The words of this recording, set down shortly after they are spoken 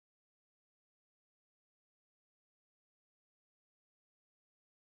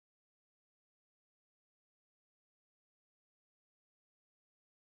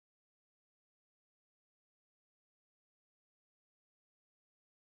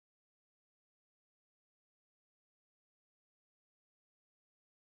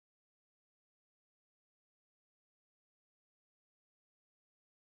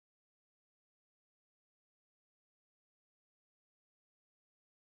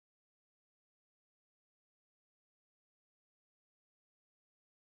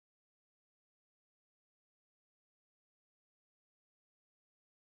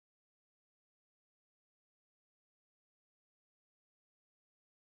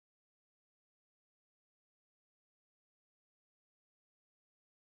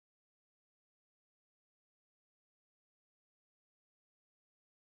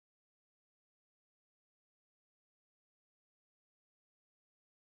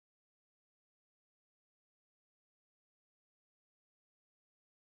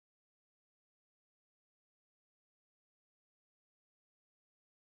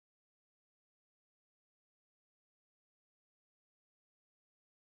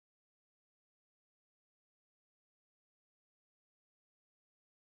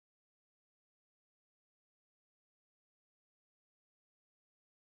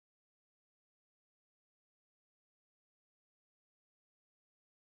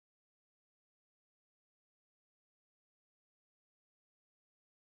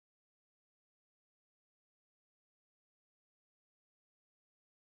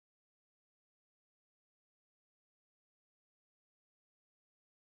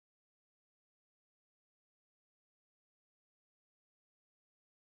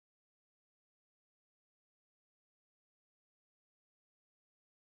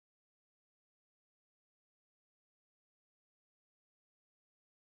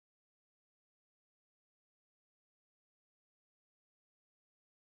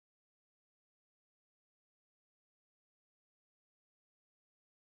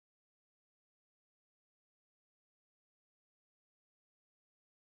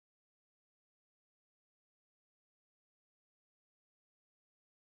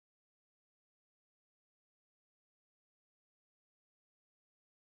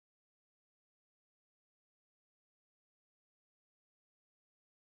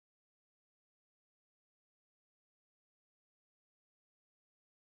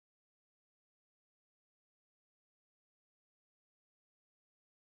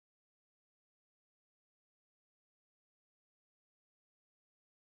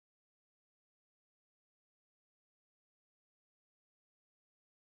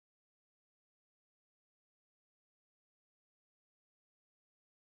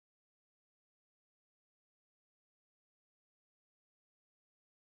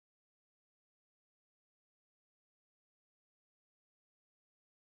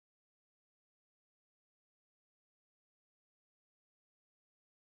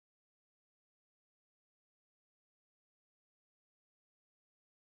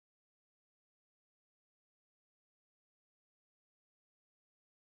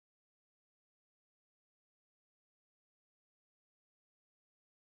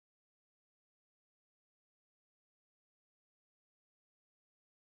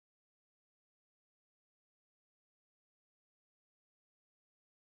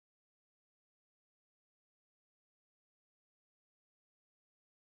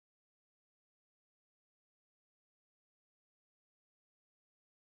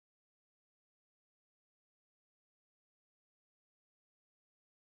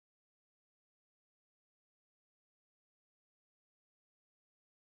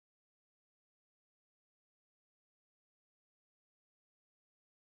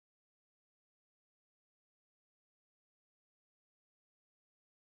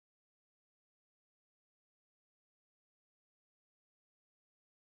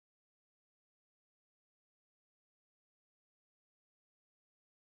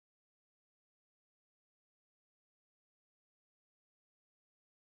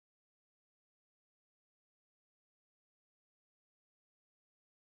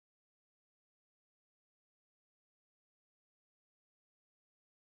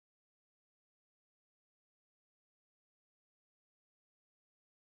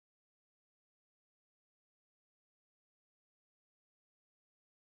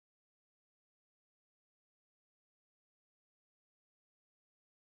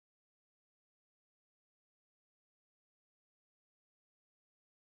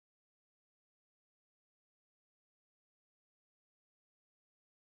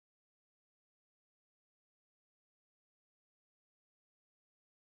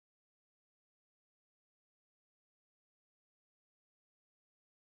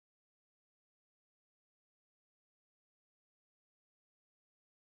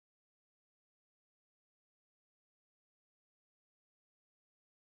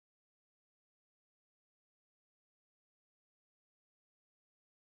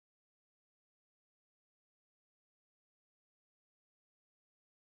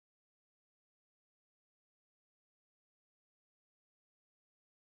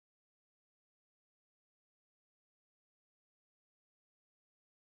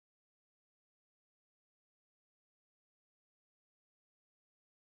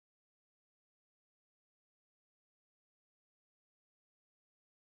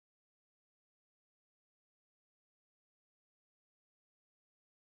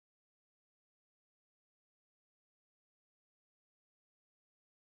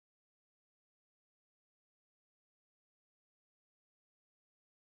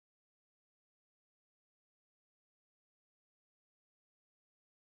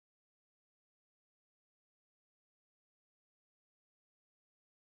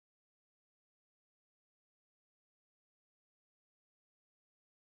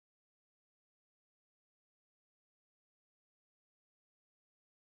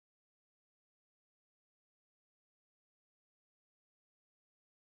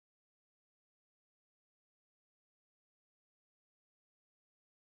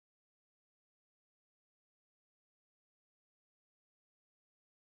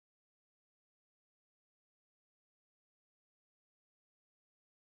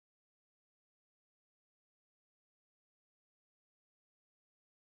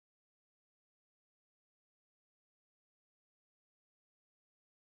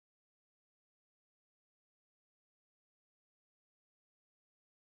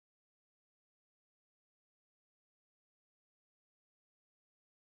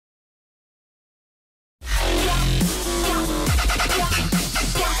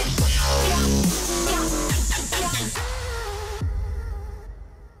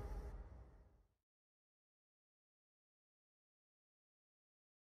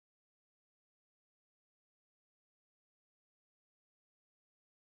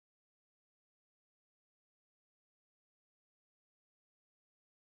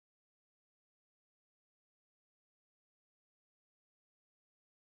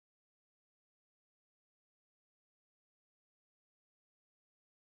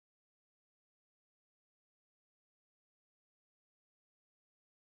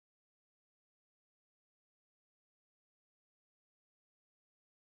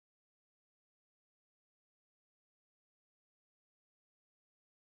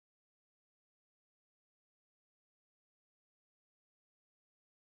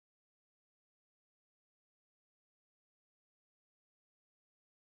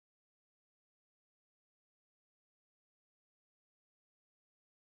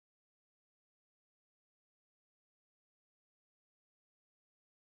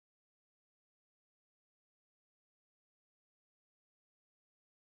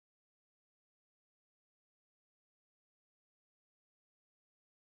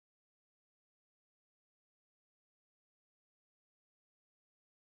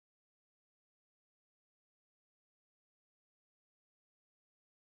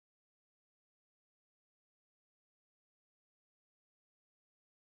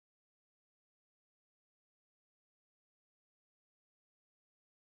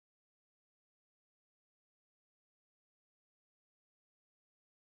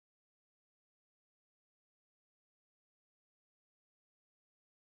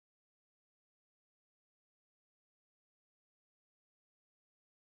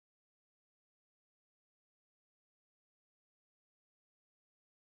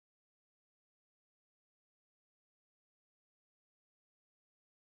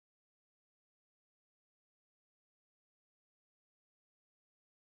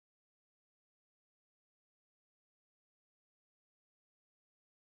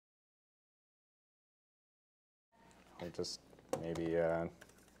just maybe Okay,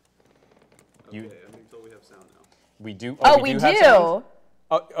 I think so we have sound now. we do. Oh, we we have do. sound?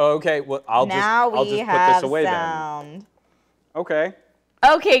 Oh, okay. Well, I'll Now just we put this away sound. then. Okay.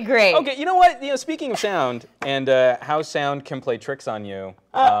 Okay, great. Okay. You know what? Speaking of sound and how sound can play tricks on you,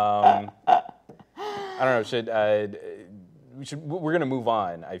 I don't know. We're gonna move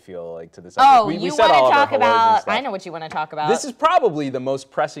on. I feel like to this. Oh, we you said want to all of our talk hellos and about? stuff. I know what you want to talk about. This is probably the most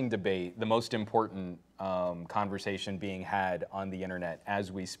pressing debate, the most important conversation being had on the internet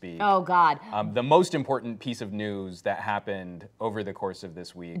as we speak. Oh God. The most important piece of news that happened over the course of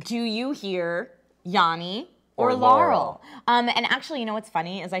this week. Do you hear Yanni or Or Laurel? And actually, you know what's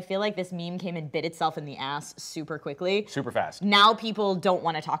funny is I feel like this meme came and bit itself in the ass super quickly. Super fast. Now people don't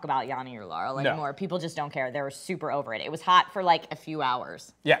want to talk about Yanni or Laurel anymore. No. People just don't care. They're super over it. It was hot for like a few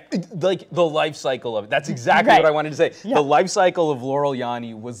hours. Yeah, like the life cycle of it. That's exactly Right. what I wanted to say. Yeah. The life cycle of Laurel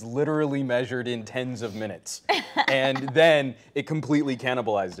Yanni was literally measured in tens of minutes. And then it completely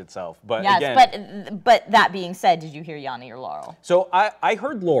cannibalized itself. But Yes, again, but that being said, did you hear Yanni or Laurel? so I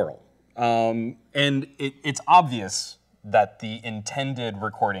heard Laurel. And it's obvious that the intended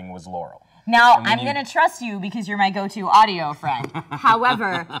recording was Laurel. Now, I'm going to trust you because you're my go-to audio friend.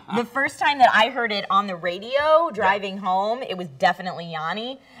 However, the first time that I heard it on the radio driving home, it was definitely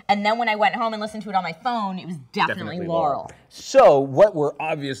Yanni. And then when I went home and listened to it on my phone, it was definitely Laurel. So what we're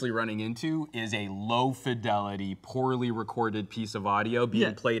obviously running into is a low fidelity, poorly recorded piece of audio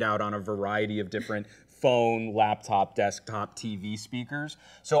being played out on a variety of different phone, laptop, desktop, TV speakers.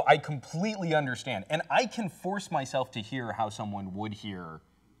 So I completely understand. And I can force myself to hear how someone would hear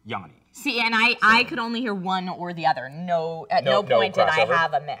Yanni. See, and I could only hear one or the other. At no point did I crossover.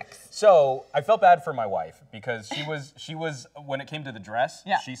 have a mix. So I felt bad for my wife because she was when it came to the dress,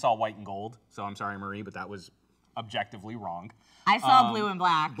 Yeah. she saw white and gold. So I'm sorry, Marie, but that was objectively wrong. I saw blue and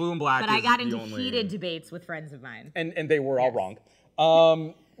black. Blue and black But I is got the into only- heated debates with friends of mine. And they were all wrong.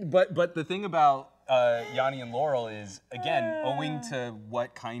 But the thing about Yanni and Laurel is, again, owing to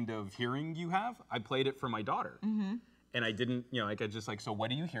what kind of hearing you have, I played it for my daughter. And I didn't, I just like, so what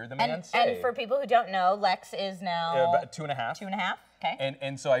do you hear the man say? And for people who don't know, Lex is now about 2.5. 2.5. Okay.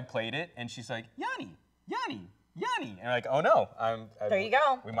 And so I played it, and she's like, Yanni, Yanni, Yanni. And I'm like, oh no. There you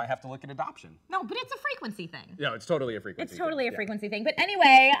go. We might have to look at adoption. No, but it's a frequency thing. No, it's totally a frequency. It's totally a thing, frequency thing. But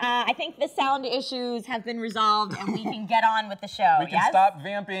anyway, I think the sound issues have been resolved and we can get on with the show. We can stop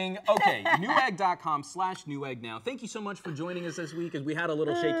vamping. Okay, Newegg.com/Newegg now. Thank you so much for joining us this week as we had a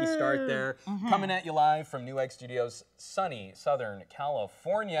little shaky start there. Coming at you live from Newegg Studios, sunny Southern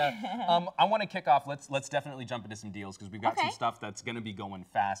California. I want to kick off. Let's definitely jump into some deals because we've got some stuff that's going to be going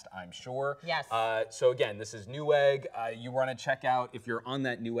fast, I'm sure. Yes. So again, this is Newegg. You want to check out, if you're on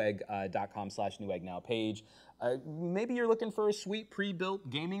that Newegg.com/Newegg now page, maybe you're looking for a sweet pre-built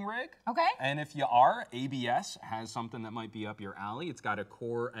gaming rig. Okay. And if you are, ABS has something that might be up your alley. It's got an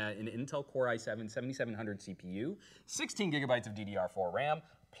Intel Core i7 7700 CPU, 16 gigabytes of DDR4 RAM,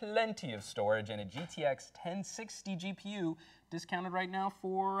 plenty of storage, and a GTX 1060 GPU discounted right now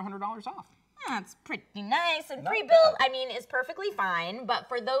for $100 off. That's pretty nice. And Not pre-built, bad. I mean, is perfectly fine. But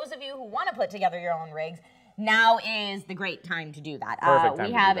for those of you who want to put together your own rigs, now is the great time to do that. Perfect time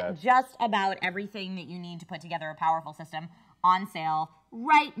we to have do that. just about everything that you need to put together a powerful system on sale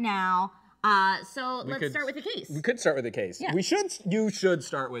right now. So let's start with the case. We could start with the case. Yeah. You should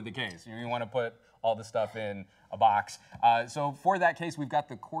start with the case. You want to put all the stuff in a box. So for that case, we've got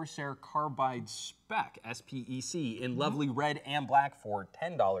the Corsair Carbide Spec, SPEC, in lovely red and black for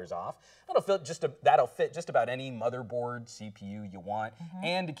 $10 off. That'll fit just about any motherboard CPU you want.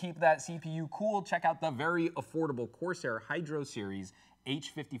 And to keep that CPU cool, check out the very affordable Corsair Hydro Series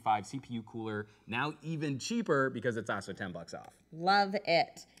H55 CPU cooler, now even cheaper because it's also $10 off. Love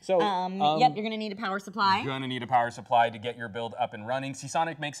it. So, yep, you're going to need a power supply. You're going to need a power supply to get your build up and running.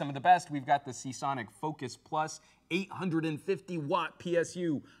 Seasonic makes some of the best. We've got the Seasonic Focus Plus 850-watt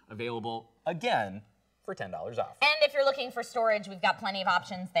PSU available again for $10 off. And if you're looking for storage, we've got plenty of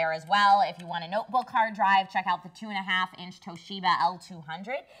options there as well. If you want a notebook hard drive, check out the 2.5-inch Toshiba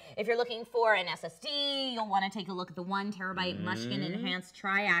L200. If you're looking for an SSD, you'll want to take a look at the 1 terabyte Mushkin Enhanced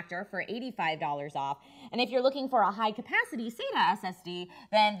Triactor for $85 off. And if you're looking for a high-capacity SATA SSD,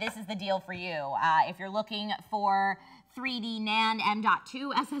 then this is the deal for you. If you're looking for 3D NAND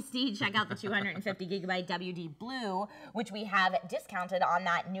M.2 SSD, check out the 250 gigabyte WD Blue, which we have discounted on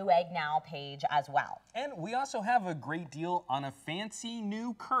that Newegg Now page as well. And we also have a great deal on a fancy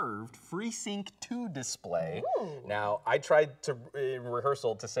new curved FreeSync 2 display. Ooh. Now, I tried to in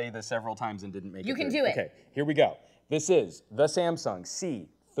rehearsal to say this several times and didn't make it. You can through. do it. Okay, here we go. This is the Samsung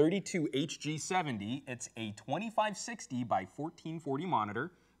C32HG70. It's a 2560 by 1440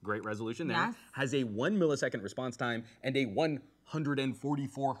 monitor. great resolution there. Yes. Has a 1 millisecond response time and a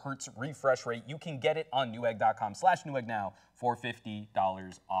 144 hertz refresh rate. You can get it on Newegg.com/Newegg now for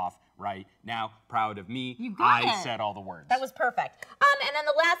 $50 off right now. Proud of me. You got I it. said all the words. That was perfect. And then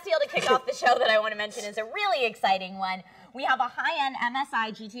the last deal to kick off the show that I want to mention is a really exciting one. We have a high-end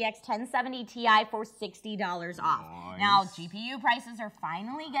MSI GTX 1070 Ti for $60 off. Nice. Now, GPU prices are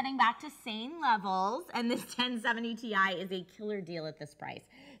finally getting back to sane levels, and this 1070 Ti is a killer deal at this price.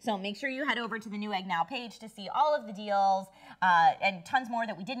 So make sure you head over to the Newegg Now page to see all of the deals and tons more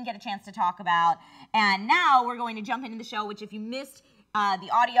that we didn't get a chance to talk about. And now we're going to jump into the show, which if you missed the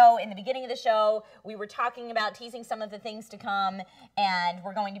audio in the beginning of the show, we were talking about teasing some of the things to come, and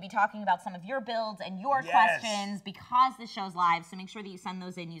we're going to be talking about some of your builds and your questions because the show's live. So make sure that you send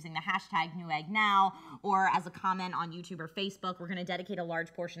those in using the hashtag NewEggNow or as a comment on YouTube or Facebook. We're going to dedicate a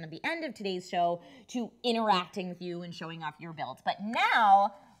large portion of the end of today's show to interacting with you and showing off your builds. But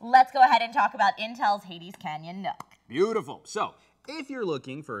now, let's go ahead and talk about Intel's Hades Canyon NUC. Beautiful. So if you're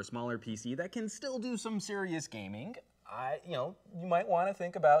looking for a smaller PC that can still do some serious gaming, you might want to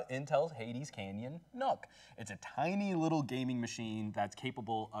think about Intel's Hades Canyon NUC. It's a tiny little gaming machine that's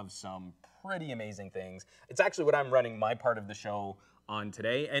capable of some pretty amazing things. It's actually what I'm running my part of the show on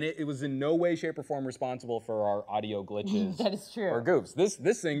today, and it was in no way, shape, or form responsible for our audio glitches. That is true. Or goofs.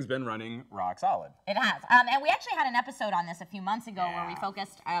 This thing's been running rock solid. It has. And we actually had an episode on this a few months ago where we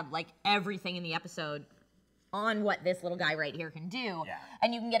focused like everything in the episode on what this little guy right here can do. Yeah.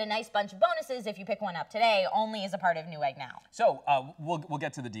 And you can get a nice bunch of bonuses if you pick one up today, only as a part of Newegg Now. So we'll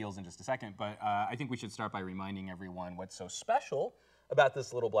get to the deals in just a second, but I think we should start by reminding everyone what's so special about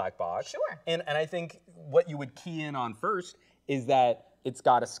this little black box. Sure. And I think what you would key in on first is that it's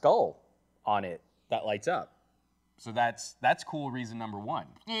got a skull on it that lights up. So that's cool reason number one.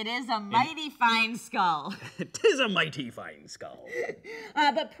 It is a mighty fine skull. It is a mighty fine skull.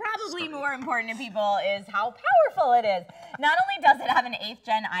 But probably more important to people is how powerful it is. Not only does it have an 8th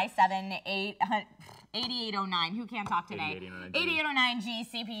gen i7 8809, who can't talk today? 8809G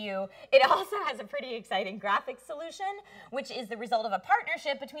CPU. It also has a pretty exciting graphics solution, which is the result of a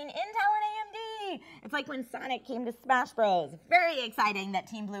partnership between Intel and AMD. It's like when Sonic came to Smash Bros. Very exciting that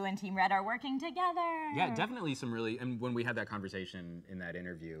Team Blue and Team Red are working together. Yeah, definitely some really, and when we had that conversation in that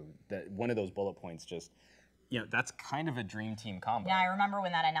interview, that one of those bullet points just, that's kind of a dream team combo. Yeah, I remember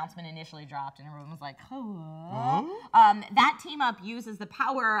when that announcement initially dropped and everyone was like, hello. That team up uses the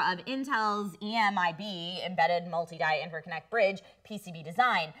power of Intel's EMIB, Embedded Multi-Die Interconnect Bridge, PCB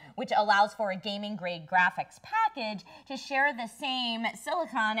design, which allows for a gaming-grade graphics package to share the same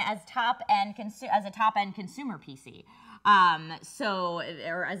silicon as a top-end consumer PC. As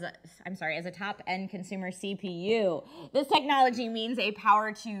a top-end consumer CPU. This technology means a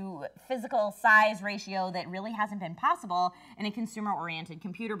power to physical size ratio that really hasn't been possible in a consumer-oriented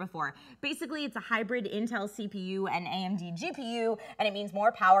computer before. Basically, it's a hybrid Intel CPU and AMD GPU, and it means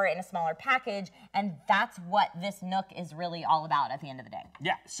more power in a smaller package, and that's what this NUC is really all about at the end of the day.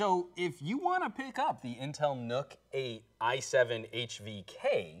 Yeah, so if you want to pick up the Intel NUC 8 i7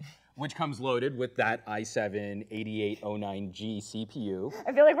 HVK, which comes loaded with that i7 8809G CPU.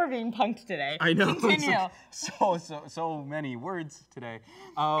 I feel like we're being punked today. I know. Continue. So many words today.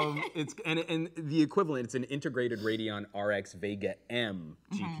 It's and the equivalent, it's an integrated Radeon RX Vega M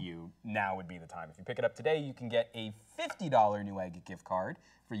GPU. Now would be the time. If you pick it up today, you can get a $50 Newegg gift card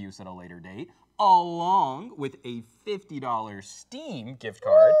for use at a later date, along with a $50 Steam gift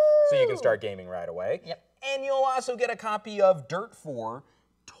card, so you can start gaming right away. Yep. And you'll also get a copy of Dirt 4,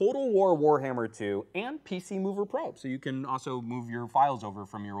 Total War Warhammer 2, and PC Mover Pro. So you can also move your files over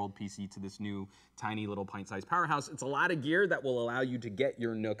from your old PC to this new tiny little pint-sized powerhouse. It's a lot of gear that will allow you to get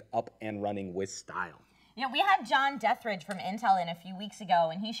your NUC up and running with style. We had John Dethridge from Intel in a few weeks ago,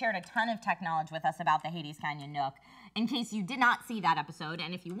 and he shared a ton of tech knowledge with us about the Hades Canyon NUC. In case you did not see that episode,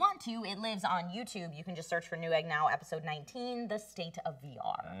 and if you want to, it lives on YouTube. You can just search for Newegg Now, episode 19, The State of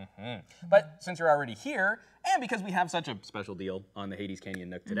VR. But since you're already here, and because we have such a special deal on the Hades Canyon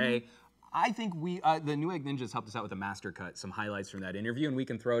NUC today, I think the Newegg Ninjas helped us out with a master cut, some highlights from that interview, and we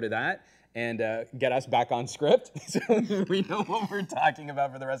can throw to that and get us back on script so we know what we're talking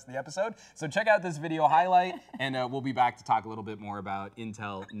about for the rest of the episode. So check out this video highlight, and we'll be back to talk a little bit more about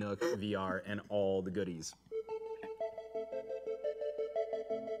Intel NUC VR and all the goodies.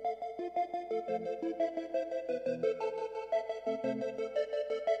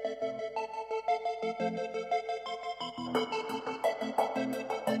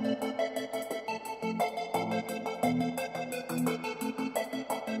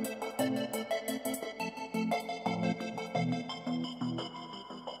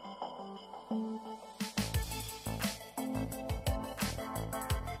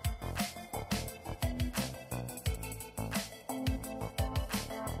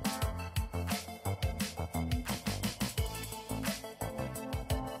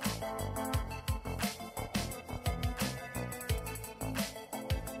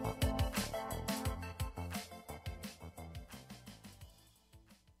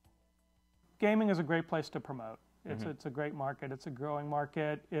 gaming is a great place to promote. It's a great market. It's a growing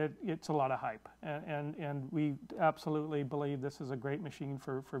market. It's a lot of hype, and we absolutely believe this is a great machine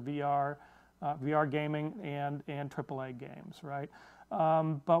for VR, VR gaming and AAA games, right?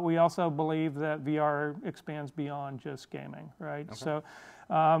 But we also believe that VR expands beyond just gaming, right? Okay. So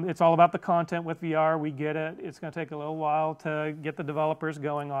it's all about the content with VR. We get it. It's going to take a little while to get the developers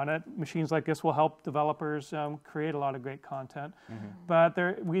going on it. Machines like this will help developers create a lot of great content.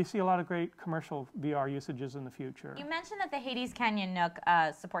 But we see a lot of great commercial VR usages in the future. You mentioned that the Hades Canyon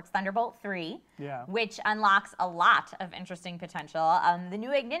NUC supports Thunderbolt 3, which unlocks a lot of interesting potential. The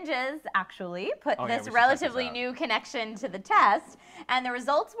Newegg Ninjas actually put this relatively new connection to the test, and the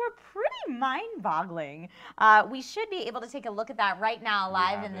results were pretty mind-boggling. We should be able to take a look at that right now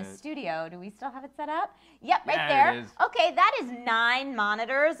live in the studio. Do we still have it set up? Yep, right there. It is. Okay, that is 9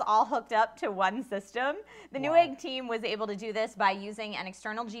 monitors all hooked up to one system. The Newegg team was able to do this by using an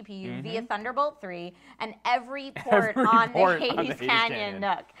external GPU via Thunderbolt 3 and every port on the Hades Canyon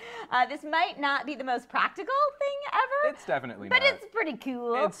NUC. This might not be the most practical thing ever. It's definitely not. But it's pretty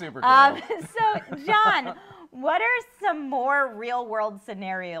cool. It's super cool. So, John, what are some more real-world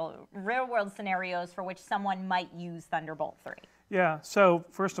scenarios for which someone might use Thunderbolt 3? Yeah, so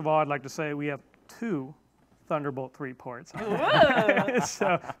first of all, I'd like to say we have 2 Thunderbolt 3 ports.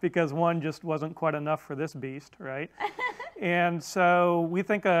 So, because one just wasn't quite enough for this beast, right? And so we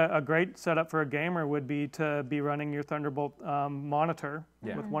think a great setup for a gamer would be to be running your Thunderbolt monitor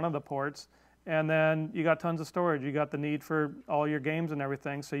with one of the ports. And then you got tons of storage. You got the need for all your games and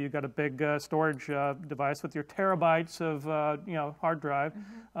everything. So you got a big storage device with your terabytes of hard drive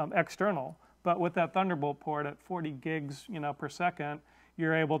external. But with that Thunderbolt port at 40 gigs per second,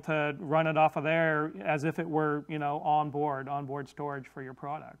 you're able to run it off of there as if it were onboard storage for your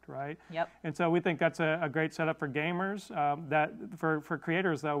product, right? Yep. And so we think that's a great setup for gamers. That for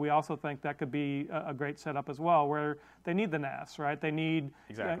creators though, we also think that could be a great setup as well, where they need the NAS, right? They need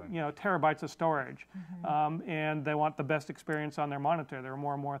terabytes of storage, and they want the best experience on their monitor. There are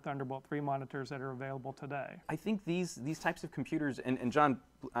more and more Thunderbolt 3 monitors that are available today. I think these types of computers, and John,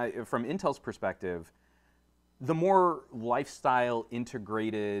 from Intel's perspective, the more lifestyle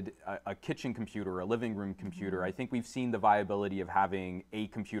integrated a kitchen computer, a living room computer, I think we've seen the viability of having a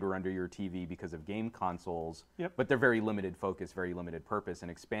computer under your TV because of game consoles, but they're very limited focus, very limited purpose.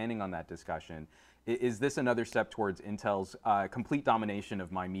 And expanding on that discussion, is this another step towards Intel's complete domination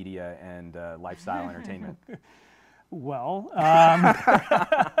of my media and lifestyle entertainment? Well,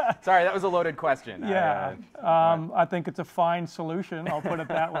 sorry, that was a loaded question. Yeah, I think it's a fine solution. I'll put it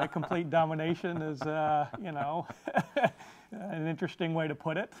that way. Complete domination is, an interesting way to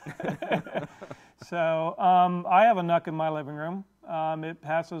put it. So I have a NUC in my living room. It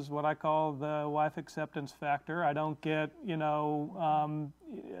passes what I call the wife acceptance factor. I don't get,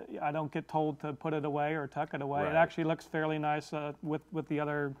 I don't get told to put it away or tuck it away. Right. It actually looks fairly nice with the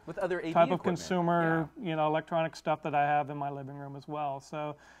other type of consumer, electronic stuff that I have in my living room as well.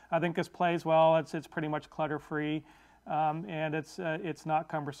 So I think this plays well. It's pretty much clutter-free, and it's not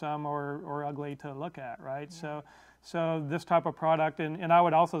cumbersome or ugly to look at, right? Yeah. So this type of product, and I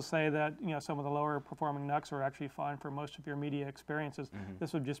would also say that some of the lower performing NUCs are actually fine for most of your media experiences.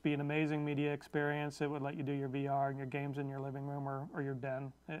 This would just be an amazing media experience. It would let you do your VR and your games in your living room or your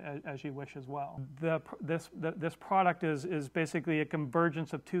den as you wish as well. This product is basically a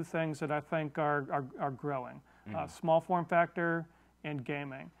convergence of 2 things that I think are growing: small form factor and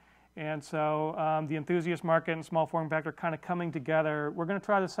gaming. And so the enthusiast market and small form factor kind of coming together. We're going to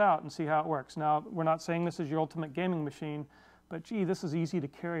try this out and see how it works. Now, we're not saying this is your ultimate gaming machine, but gee, this is easy to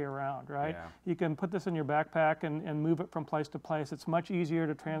carry around, right? Yeah. You can put this in your backpack and move it from place to place. It's much easier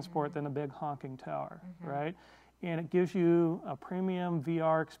to transport than a big honking tower, right? And it gives you a premium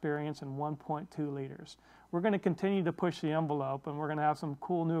VR experience in 1.2 liters. We're going to continue to push the envelope, and we're going to have some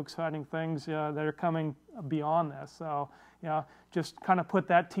cool, new, exciting things that are coming beyond this. So, just kind of put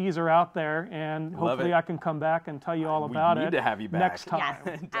that teaser out there, and hopefully I can come back and tell you all about it. We need to have you back Yes, next time.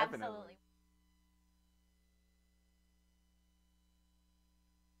 definitely. Absolutely.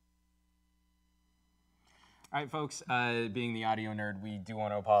 All right, folks, being the audio nerd, we do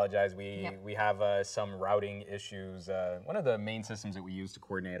want to apologize. We have some routing issues. One of the main systems that we use to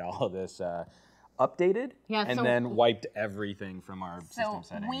coordinate all of this updated and then wiped everything from our system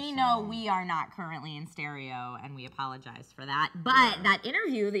settings. We know we are not currently in stereo, and we apologize for that. But that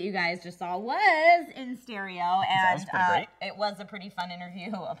interview that you guys just saw was in stereo, and it was a pretty fun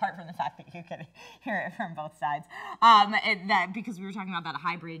interview, apart from the fact that you could hear it from both sides. Because we were talking about that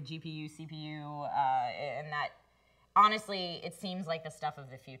hybrid GPU, CPU, and that honestly, it seems like the stuff of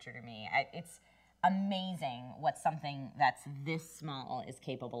the future to me. amazing what something that's this small is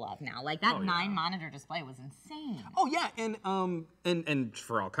capable of now. Like that 9-monitor display was insane. Oh yeah, and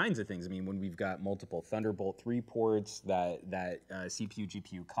for all kinds of things. I mean, when we've got multiple Thunderbolt 3 ports, that CPU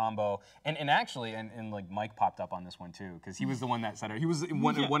GPU combo, and actually, and like Mike popped up on this one too, because he was the one that said it. He was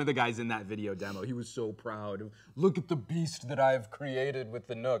one of the guys in that video demo. He was so proud. Look at the beast that I've created with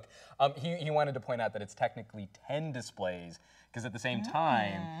the NUC. He wanted to point out that it's technically 10 displays, because at the same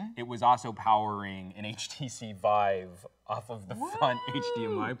time, it was also powering an HTC Vive off of the front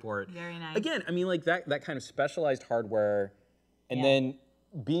HDMI port. Very nice. Again, I mean, like that kind of specialized hardware, and then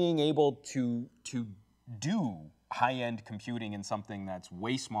being able to do high-end computing in something that's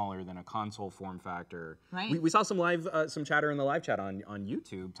way smaller than a console form factor. Right. We saw some chatter in the live chat on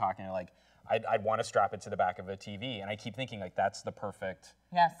YouTube talking like, I'd want to strap it to the back of a TV, and I keep thinking like that's the perfect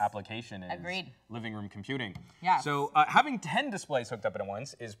application is living room computing. Yes. So having 10 displays hooked up at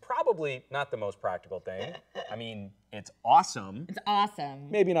once is probably not the most practical thing. I mean, it's awesome. It's awesome.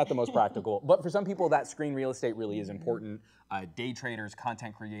 Maybe not the most practical, but for some people that screen real estate really is important. Day traders,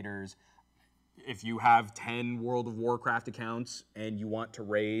 content creators. If you have 10 World of Warcraft accounts and you want to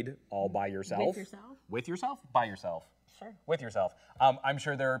raid all by yourself. With yourself? With yourself? By yourself. Sure. With yourself. I'm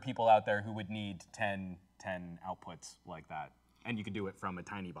sure there are people out there who would need 10 outputs like that. And you can do it from a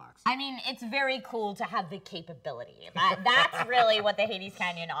tiny box. I mean, it's very cool to have the capability. That's really what the Hades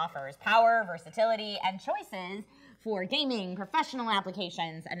Canyon offers. Power, versatility, and choices for gaming, professional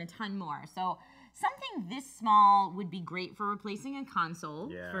applications, and a ton more. So something this small would be great for replacing a console,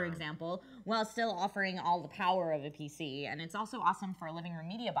 for example, while still offering all the power of a PC. And it's also awesome for a living room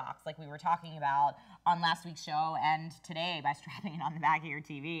media box, like we were talking about on last week's show and today by strapping it on the back of your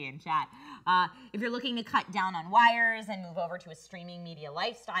TV and chat. If you're looking to cut down on wires and move over to a streaming media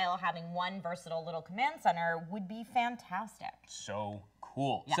lifestyle, having one versatile little command center would be fantastic. So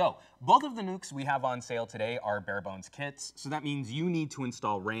cool. Yeah. So both of the NUCs we have on sale today are bare bones kits. So that means you need to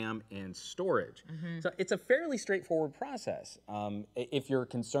install RAM and storage. So it's a fairly straightforward process. If you're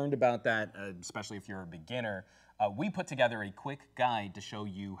concerned about that, especially if you're a beginner, we put together a quick guide to show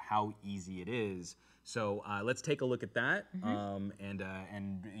you how easy it is. So let's take a look at that,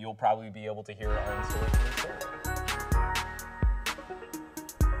 and you'll probably be able to hear our installation instead.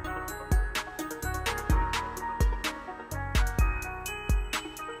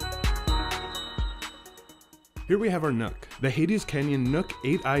 Here we have our NUC, the Hades Canyon NUC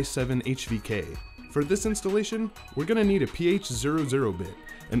 8i7 HVK. For this installation, we're going to need a PH00 bit,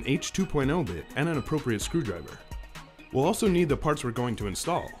 an H2.0 bit, and an appropriate screwdriver. We'll also need the parts we're going to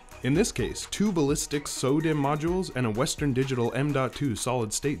install. In this case, 2 ballistic SODIMM modules and a Western Digital M.2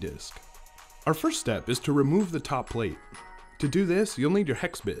 solid state disk. Our first step is to remove the top plate. To do this, you'll need your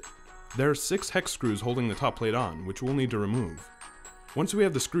hex bit. There are 6 hex screws holding the top plate on, which we'll need to remove. Once we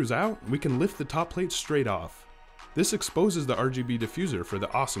have the screws out, we can lift the top plate straight off. This exposes the RGB diffuser for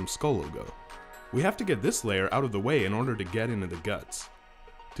the awesome skull logo. We have to get this layer out of the way in order to get into the guts.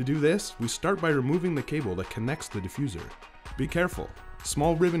 To do this, we start by removing the cable that connects the diffuser. Be careful,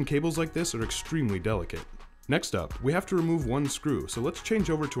 small ribbon cables like this are extremely delicate. Next up, we have to remove one screw, so let's change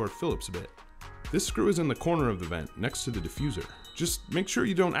over to our Phillips bit. This screw is in the corner of the vent, next to the diffuser. Just make sure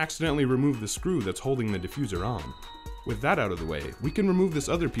you don't accidentally remove the screw that's holding the diffuser on. With that out of the way, we can remove this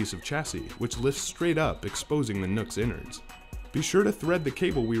other piece of chassis, which lifts straight up, exposing the NUC's innards. Be sure to thread the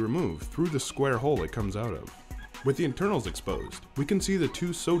cable we removed through the square hole it comes out of. With the internals exposed, we can see the 2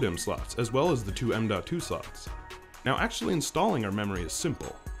 SODIMM slots as well as the 2 M.2 slots. Now actually installing our memory is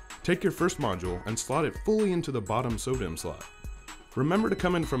simple. Take your first module and slot it fully into the bottom SODIMM slot. Remember to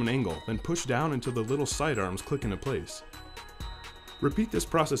come in from an angle, then push down until the little side arms click into place. Repeat this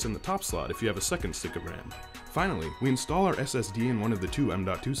process in the top slot if you have a second stick of RAM. Finally, we install our SSD in one of the 2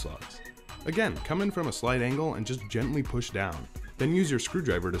 M.2 slots. Again, come in from a slight angle and just gently push down. Then use your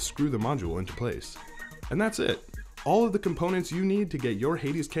screwdriver to screw the module into place. And that's it. All of the components you need to get your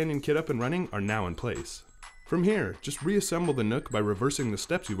Hades Canyon kit up and running are now in place. From here, just reassemble the NUC by reversing the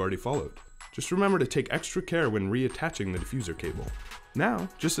steps you've already followed. Just remember to take extra care when reattaching the diffuser cable. Now,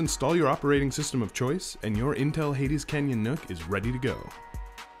 just install your operating system of choice and your Intel Hades Canyon NUC is ready to go.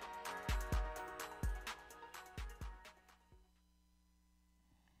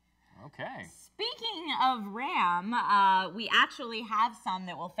 Okay. Speaking of RAM, we actually have some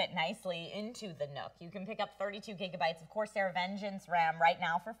that will fit nicely into the NUC. You can pick up 32 gigabytes of Corsair Vengeance RAM right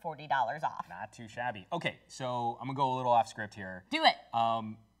now for $40 off. Not too shabby. Okay, so I'm gonna go a little off script here. Do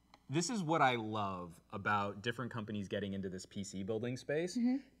it. This is what I love about different companies getting into this PC building space.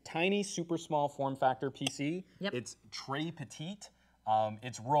 Tiny, super small form factor PC. Yep. It's très petite.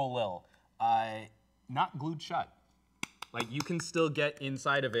 It's real lil. Not glued shut. Like you can still get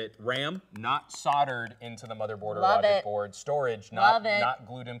inside of it. RAM, not soldered into the motherboard or Love logic it. board. Storage, Love it. not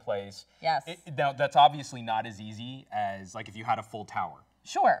glued in place. Yes. Now that's obviously not as easy as like if you had a full tower.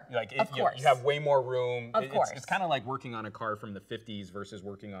 Sure. Like of course. You have way more room. Of course. It's kind of like working on a car from the 50s versus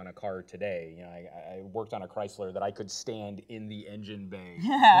working on a car today. You know, I worked on a Chrysler that I could stand in the engine bay with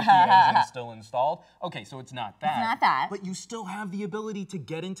the engine still installed. Okay, so it's not that. It's not that. But you still have the ability to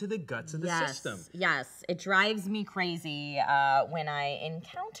get into the guts of the system. Yes, it drives me crazy when I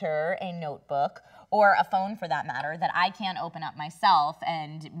encounter a notebook or a phone for that matter that I can't open up myself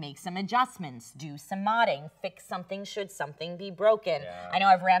and make some adjustments, do some modding, fix something should something be broken. Yeah. I know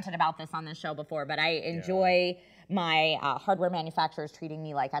I've ranted about this on this show before, but I enjoy my hardware manufacturers treating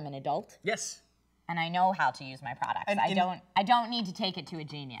me like I'm an adult. Yes. And I know how to use my products. I don't need to take it to a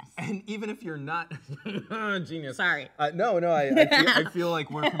genius. And even if you're not genius. Sorry. No, I feel like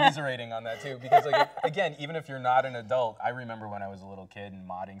we're commiserating on that too. Because like, again, even if you're not an adult, I remember when I was a little kid and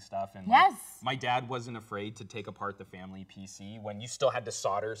modding stuff. And like, my dad wasn't afraid to take apart the family PC when you still had to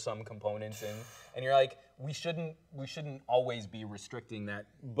solder some components in. And you're like, we shouldn't always be restricting that.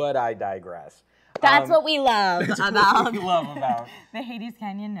 But I digress. That's what we love about the Hades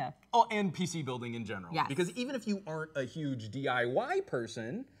Canyon NUC. Oh, and PC building in general. Yes. Because even if you aren't a huge DIY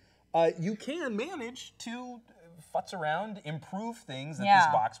person, you can manage to futz around, improve things that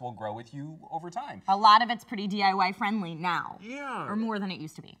this box will grow with you over time. A lot of it's pretty DIY friendly now. Yeah. Or more than it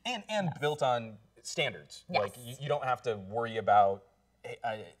used to be. And built on standards. Yes. Like you don't have to worry about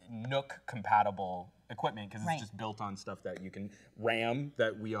NUC compatible equipment because it's just built on stuff that you can RAM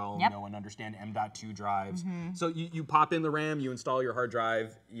that we all know and understand, M.2 drives. So you pop in the RAM, you install your hard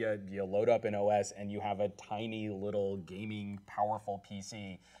drive, you load up an OS, and you have a tiny little gaming powerful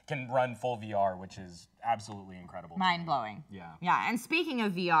PC. Can run full VR, which is absolutely incredible. Mind blowing. Yeah. Yeah. And speaking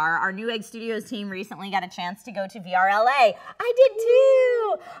of VR, our Newegg Studios team recently got a chance to go to VRLA. I did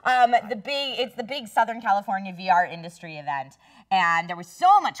too. It's the big Southern California VR industry event. And there was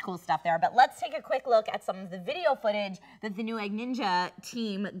so much cool stuff there, but let's take a quick look at some of the video footage that the Newegg Ninja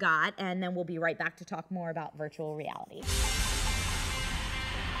team got, and then we'll be right back to talk more about virtual reality.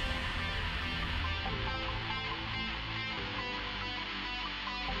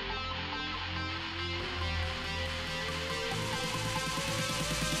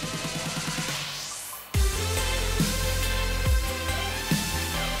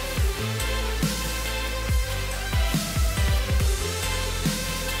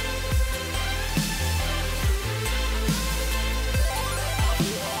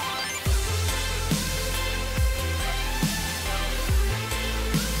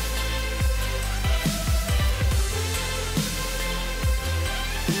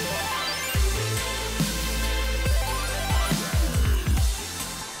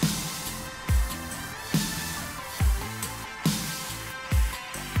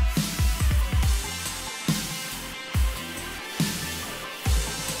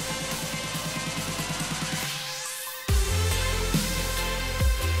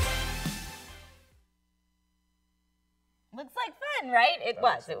 Looks like fun, right? It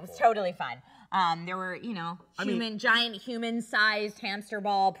was totally fun. There were, giant human-sized hamster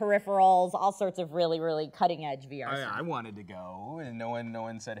ball peripherals, all sorts of really, really cutting-edge VR stuff. I wanted to go, and no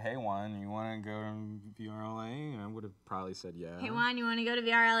one said, "Hey, Juan, you want to go to VRLA?" And I would have probably said, "Yeah." Hey, Juan, you want to go to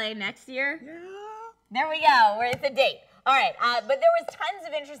VRLA next year? Yeah. There we go. It's a date. All right, but there was tons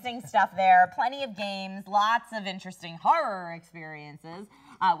of interesting stuff there, plenty of games, lots of interesting horror experiences,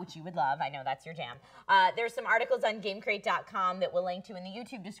 which you would love. I know that's your jam. There's some articles on GameCrate.com that we'll link to in the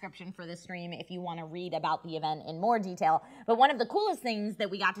YouTube description for this stream if you want to read about the event in more detail. But one of the coolest things that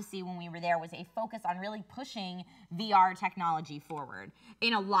we got to see when we were there was a focus on really pushing VR technology forward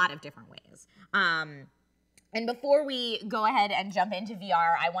in a lot of different ways. And before we go ahead and jump into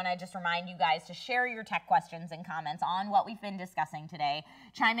VR, I want to just remind you guys to share your tech questions and comments on what we've been discussing today.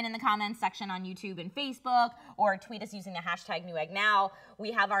 Chime in the comments section on YouTube and Facebook, or tweet us using the hashtag NewEggNow.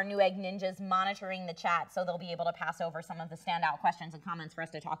 We have our Newegg Ninjas monitoring the chat, so they'll be able to pass over some of the standout questions and comments for us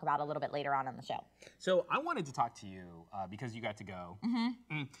to talk about a little bit later on in the show. So I wanted to talk to you because you got to go.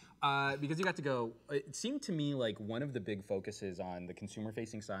 Because you got to go, it seemed to me like one of the big focuses on the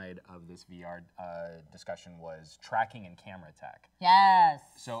consumer-facing side of this VR discussion was tracking and camera tech. Yes.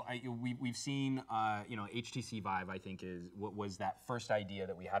 So we've seen, HTC Vive, I think, was that first idea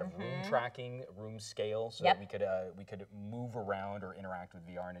that we had a room tracking, room scale, so that we could move around or interact with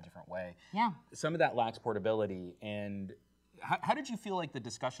VR in a different way. Yeah. Some of that lacks portability. And how did you feel like the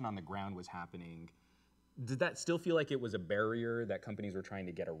discussion on the ground was happening? did that still feel like it was a barrier that companies were trying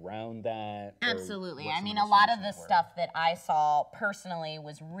to get around that? Absolutely. I mean, a lot of the stuff that I saw personally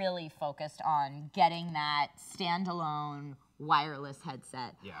was really focused on getting that standalone wireless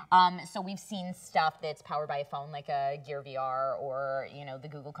headset. Yeah. So we've seen stuff that's powered by a phone, like a Gear VR or, you know, the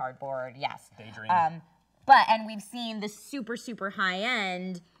Google Cardboard. Yes. Daydream. And we've seen the super, super high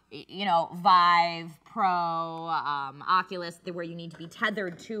end, you know, Vive Pro, Oculus, where you need to be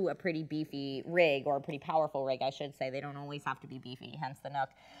tethered to a pretty beefy rig, or a pretty powerful rig, I should say. They don't always have to be beefy, hence the NUC.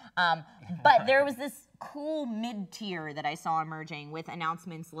 But there was this cool mid-tier that I saw emerging with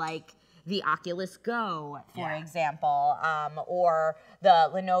announcements like the Oculus Go, for example, or the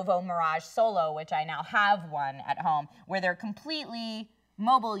Lenovo Mirage Solo, which I now have one at home, where they're completely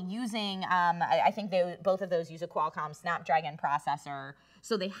mobile using, I think both of those use a Qualcomm Snapdragon processor,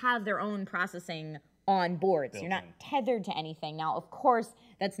 so they have their own processing on board, so you're not tethered to anything. Now, of course,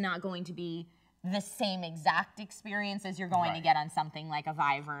 that's not going to be the same exact experience as you're going to get on something like a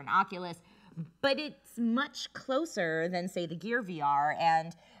Vive or an Oculus, but it's much closer than, say, the Gear VR.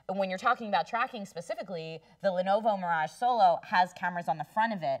 And when you're talking about tracking specifically, the Lenovo Mirage Solo has cameras on the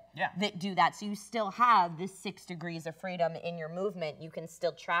front of it that do that. So you still have this 6 degrees of freedom in your movement. You can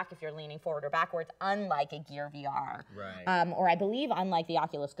still track if you're leaning forward or backwards, unlike a Gear VR. Right. Or I believe unlike the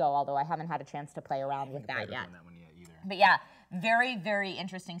Oculus Go, although I haven't had a chance to play around with that yet. That one yet either. But yeah, very, very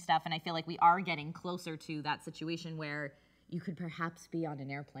interesting stuff. And I feel like we are getting closer to that situation where you could perhaps be on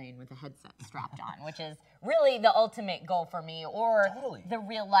an airplane with a headset strapped on, which is really the ultimate goal for me, or the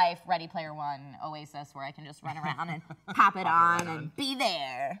real life Ready Player One Oasis, where I can just run around and pop it on and be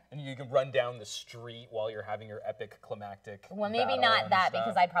there. And you can run down the street while you're having your epic climactic Well, maybe not that,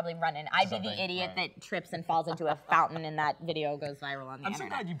 because I'd probably run in. I'd be the idiot that trips and falls into a fountain and that video goes viral on the internet. I'm so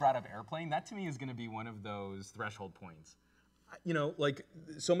glad you brought up airplane. That to me is going to be one of those threshold points. You know, like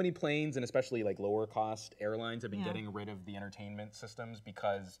so many planes, and especially like lower cost airlines, have been getting rid of the entertainment systems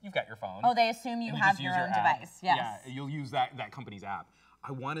because you've got your phone. Oh, they assume you have your own device. Yes. Yeah, you'll use that company's app.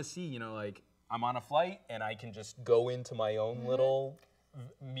 I want to see, you know, like I'm on a flight and I can just go into my own little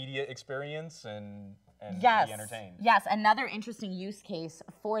media experience and be entertained. Yes, another interesting use case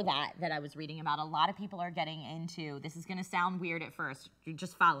for that I was reading about, a lot of people are getting into, this is going to sound weird at first, you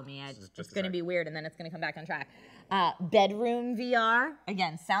just follow me, it's going to be weird and then it's going to come back on track. Bedroom VR,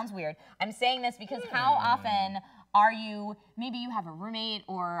 again, sounds weird. I'm saying this because how often are you, maybe you have a roommate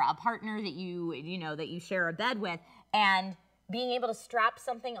or a partner that you share a bed with, and being able to strap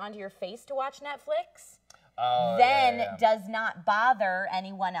something onto your face to watch Netflix does not bother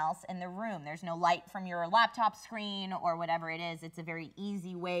anyone else in the room. There's no light from your laptop screen or whatever it is. It's a very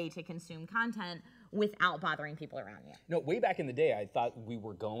easy way to consume content without bothering people around you. No, way back in the day, I thought we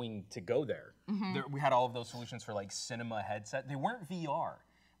were going to go there. We had all of those solutions for like cinema headset. They weren't VR,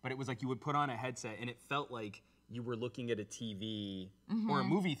 but it was like you would put on a headset and it felt like you were looking at a TV or a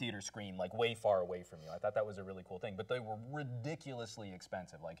movie theater screen like way far away from you. I thought that was a really cool thing, but they were ridiculously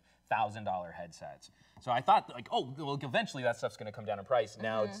expensive, like $1,000 headsets. So I thought like, oh, well, eventually that stuff's gonna come down in price.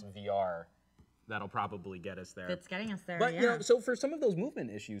 Now it's VR. That'll probably get us there. It's getting us there, But you know, so for some of those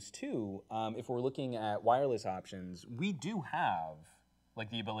movement issues too, if we're looking at wireless options, we do have like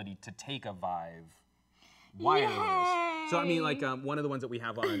the ability to take a Vive wireless. Yay! So I mean, like one of the ones that we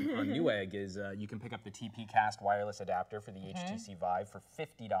have on Newegg is you can pick up the TP-Cast wireless adapter for the HTC Vive for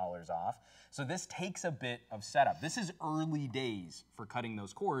 $50 off. So this takes a bit of setup. This is early days for cutting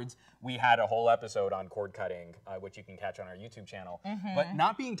those cords. We had a whole episode on cord cutting, which you can catch on our YouTube channel. But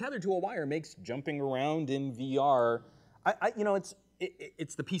not being tethered to a wire makes jumping around in VR, you know,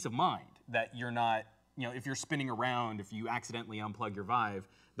 it's the peace of mind that you're not, you know, if you're spinning around, if you accidentally unplug your Vive,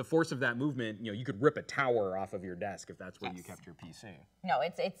 the force of that movement, you know, you could rip a tower off of your desk if that's where you kept your PC. No,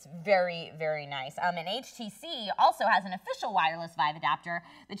 it's very, very nice. And HTC also has an official wireless Vive adapter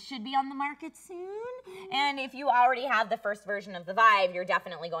that should be on the market soon. And if you already have the first version of the Vive, you're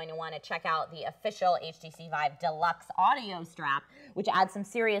definitely going to want to check out the official HTC Vive Deluxe audio strap, which adds some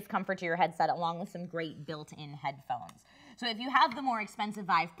serious comfort to your headset along with some great built-in headphones. So if you have the more expensive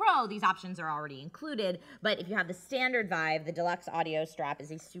Vive Pro, these options are already included, but if you have the standard Vive, the Deluxe audio strap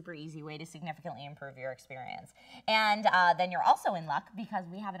is a super easy way to significantly improve your experience. And then you're also in luck because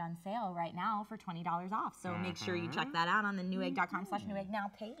we have it on sale right now for $20 off. So make sure you check that out on the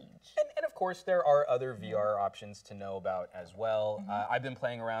newegg.com/newegg-now page. And of course, there are other VR options to know about as well. I've been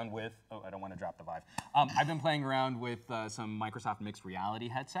playing around with, oh, I don't want to drop the Vive. I've been playing around with some Microsoft mixed reality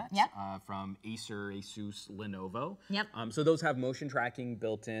headsets from Acer, Asus, Lenovo. So those have motion tracking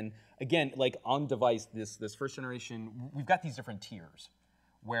built in. Again, like on device, this first generation, we've got these different tiers.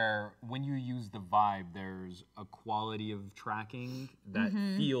 where when you use the Vibe, there's a quality of tracking that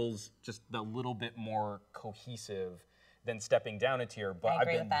feels just a little bit more cohesive than stepping down a tier. But I've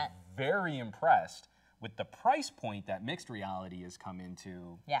been very impressed with the price point that mixed reality has come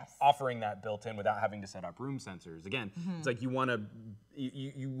into, offering that built in without having to set up room sensors. Again, it's like you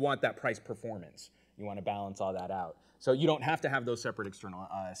want that price performance. You want to balance all that out. So you don't have to have those separate external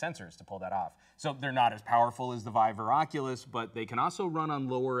sensors to pull that off. So they're not as powerful as the Vive or Oculus, but they can also run on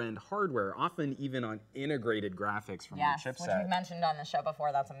lower end hardware, often even on integrated graphics from the chipset. Which we've mentioned on the show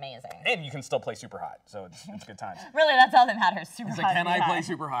before, that's amazing. And you can still play super hot, so it's good times. Really, that's all that matters, super hot. Can I play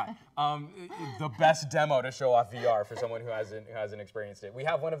super hot? The best demo to show off VR for someone who hasn't experienced it. We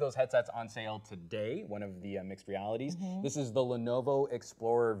have one of those headsets on sale today, one of the mixed realities. This is the Lenovo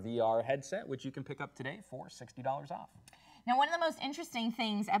Explorer VR headset, which you can pick up today for $60 off. Now, one of the most interesting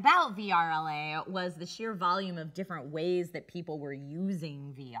things about VRLA was the sheer volume of different ways that people were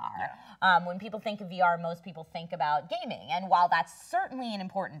using VR. When people think of VR, most people think about gaming. And while that's certainly an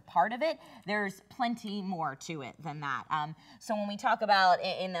important part of it, there's plenty more to it than that. So when we talk about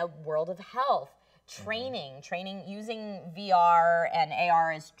in the world of health, training, using VR and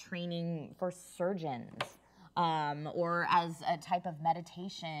AR as training for surgeons. Or as a type of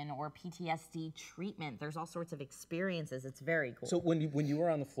meditation or PTSD treatment. There's all sorts of experiences. It's very cool. So when you were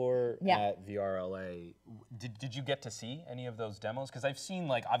on the floor at VRLA, did you get to see any of those demos? Because I've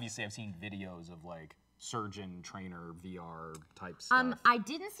seen, obviously I've seen videos of surgeon trainer VR type stuff. I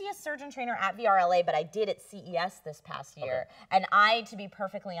didn't see a surgeon trainer at VRLA, but I did at CES this past year. And I, to be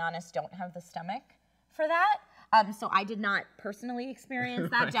perfectly honest, don't have the stomach for that. So I did not personally experience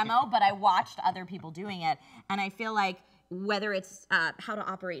that demo, but I watched other people doing it. And I feel like whether it's how to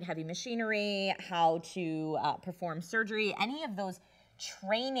operate heavy machinery, how to perform surgery, any of those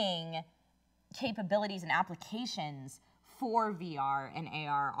training capabilities and applications for VR and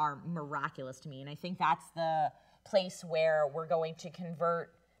AR are miraculous to me. And I think that's the place where we're going to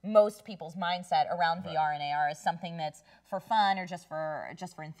convert most people's mindset around VR and AR as something that's for fun or just for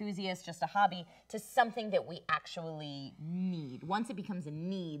enthusiasts, just a hobby, to something that we actually need. Once it becomes a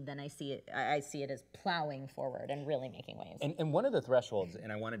need, then I see it as plowing forward and really making waves. And one of the thresholds,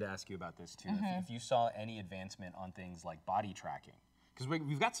 and I wanted to ask you about this too, if you saw any advancement on things like body tracking, because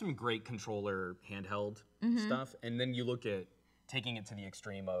we've got some great controller handheld stuff, and then you look at taking it to the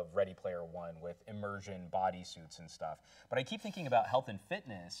extreme of Ready Player One with immersion bodysuits and stuff. But I keep thinking about health and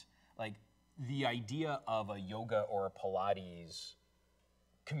fitness, like the idea of a yoga or a Pilates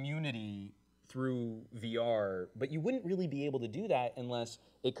community through VR, but you wouldn't really be able to do that unless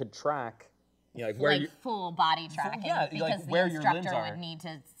it could track, full body tracking, because the instructor would need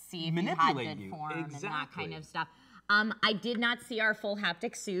to see if you had good form and that kind of stuff. I did not see our full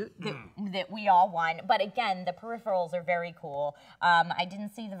haptic suit that we all won, but again, the peripherals are very cool. I didn't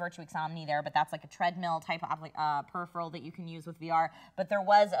see the Virtuix Omni there, but that's like a treadmill type of peripheral that you can use with VR. But there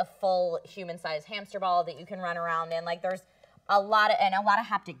was a full human-sized hamster ball that you can run around in. There's a lot of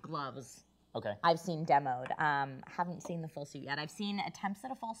haptic gloves. I've seen demoed. Haven't seen the full suit yet. I've seen attempts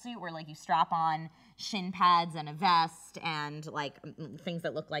at a full suit where you strap on shin pads and a vest and things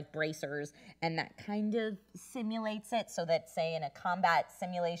that look like bracers, and that kind of simulates it so that, say, in a combat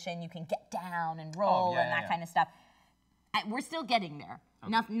simulation, you can get down and roll and that kind of stuff. We're still getting there.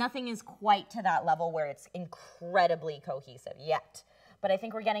 Nothing is quite to that level where it's incredibly cohesive yet, but I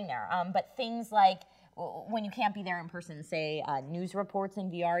think we're getting there. But things like when you can't be there in person, say news reports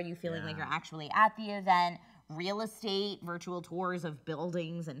in VR, you feeling like you're actually at the event, real estate, virtual tours of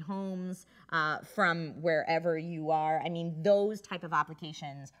buildings and homes from wherever you are. I mean, those type of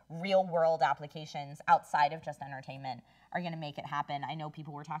applications, real world applications outside of just entertainment are gonna make it happen. I know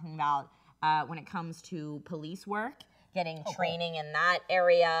people were talking about when it comes to police work, getting training in that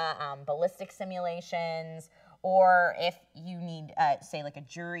area, ballistic simulations, or if you need, say, a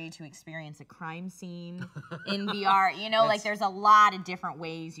jury to experience a crime scene in VR, there's a lot of different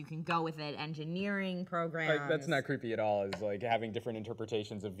ways you can go with it. Engineering programs. That's not creepy at all. It's having different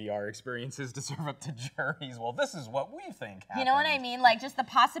interpretations of VR experiences to serve up to juries. Well, this is what we think happened. You know what I mean? Just the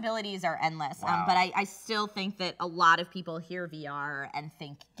possibilities are endless. Wow. But I still think that a lot of people hear VR and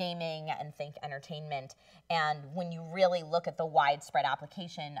think gaming and think entertainment. And when you really look at the widespread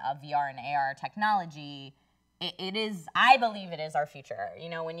application of VR and AR technology, I believe it is our future.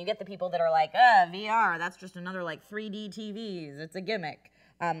 When you get the people that are like, VR, that's just another 3D TVs, it's a gimmick.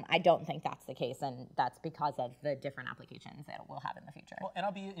 I don't think that's the case, and that's because of the different applications that we'll have in the future. Well, and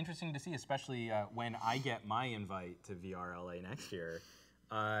it'll be interesting to see, especially when I get my invite to VRLA next year.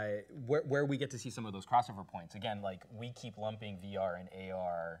 where we get to see some of those crossover points. Again, like we keep lumping VR and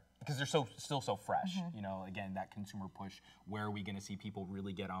AR because they're still so fresh. You know, again, that consumer push. Where are we going to see people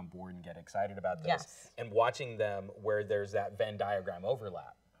really get on board and get excited about this? Yes. And watching them where there's that Venn diagram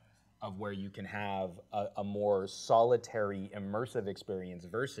overlap of where you can have a more solitary, immersive experience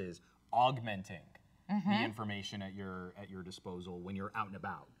versus augmenting the information at your disposal when you're out and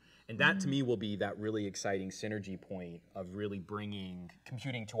about. And that to me will be that really exciting synergy point of really bringing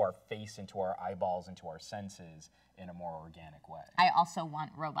computing to our face, into our eyeballs, into our senses in a more organic way. I also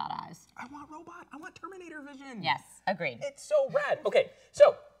want robot eyes. I want Terminator vision. Yes, agreed. It's so rad. Okay,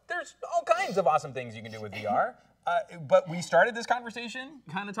 so there's all kinds of awesome things you can do with VR. But we started this conversation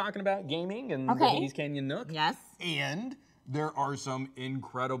kind of talking about gaming and the Hades Canyon NUC. Yes. And there are some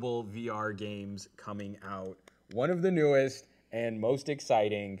incredible VR games coming out. One of the newest and most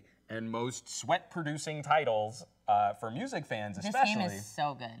exciting and most sweat-producing titles for music fans especially. This game is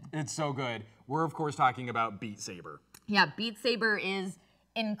so good. It's so good. We're, of course, talking about Beat Saber. Yeah, Beat Saber is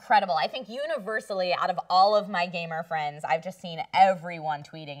incredible. I think universally, out of all of my gamer friends, I've just seen everyone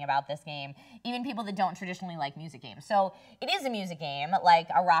tweeting about this game, even people that don't traditionally like music games. So it is a music game, like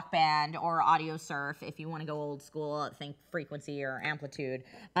a Rock Band or Audio Surf, if you want to go old school, think frequency or amplitude.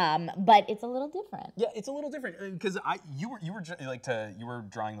 But it's a little different. Yeah, it's a little different because you were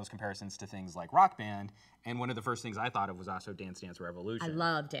drawing those comparisons to things like Rock Band, and one of the first things I thought of was also Dance Dance Revolution. I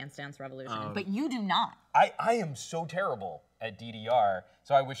love Dance Dance Revolution, but you do not. I am so terrible at DDR,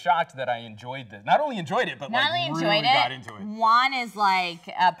 so I was shocked that I enjoyed this. Not only enjoyed it, but really got into it. Juan is like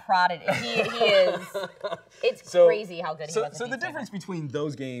a prodigy. He is. It's crazy how good he was. So the difference between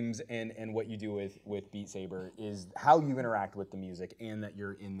those games and what you do with Beat Saber is how you interact with the music and that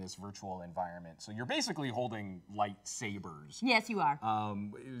you're in this virtual environment. So you're basically holding lightsabers. Yes, you are.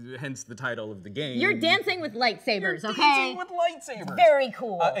 Hence the title of the game. You're dancing with lightsabers, You're okay? dancing with lightsabers. Very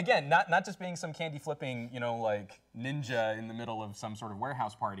cool. Again, not just being some candy flipping, like ninja in the middle of some sort of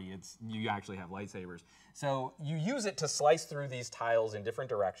warehouse party. It's you actually have lightsabers. So you use it to slice through these tiles in different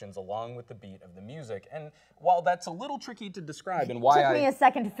directions along with the beat of the music. And while that's a little tricky to describe and why it took me a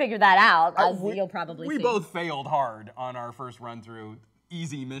second to figure that out, as you'll probably see. We both failed hard on our first run through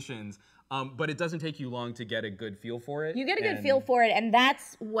easy missions. But it doesn't take you long to get a good feel for it. You get a good feel for it, and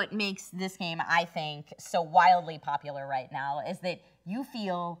that's what makes this game, I think, so wildly popular right now, is that you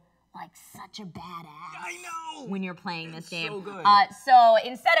feel like such a badass. I know! When you're playing this game. So good. So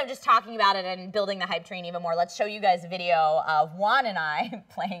instead of just talking about it and building the hype train even more, let's show you guys a video of Juan and I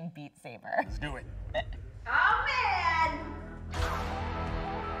playing Beat Saber. Let's do it. Oh, man!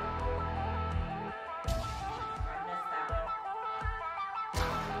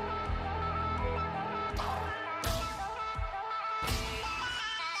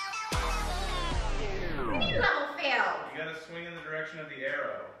 Swing in the direction of the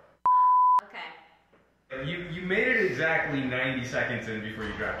arrow. Okay. And you made it exactly 90 seconds in before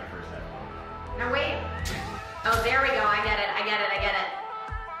you dropped your first head. No, wait. Oh, there we go. I get it.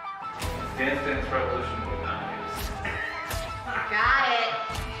 Dance Dance Revolution with knives. Got it.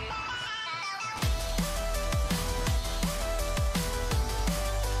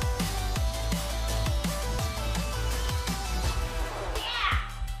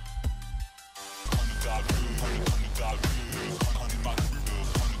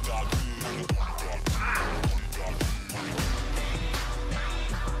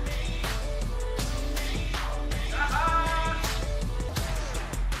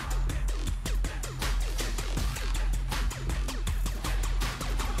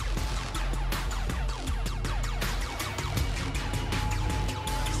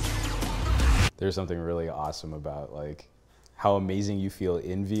 There's something really awesome about like how amazing you feel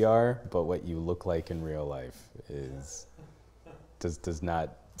in VR, but what you look like in real life is does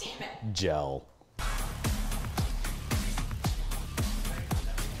not gel.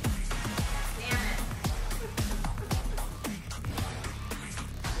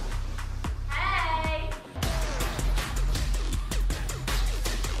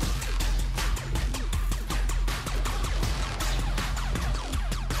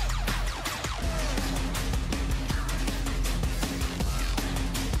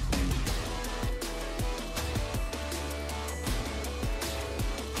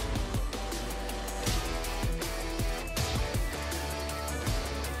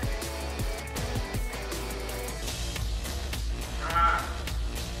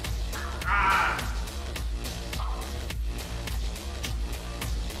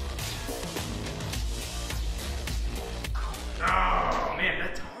 Oh, man,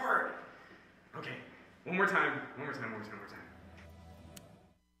 that's hard. Okay, one more time.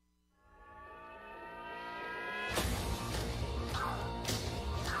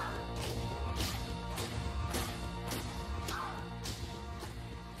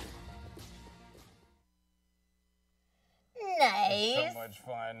 much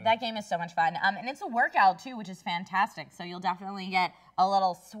fun. That game is so much fun. And it's a workout, too, which is fantastic. So you'll definitely get a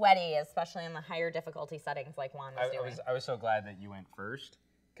little sweaty, especially in the higher difficulty settings like Juan was doing. I was so glad that you went first,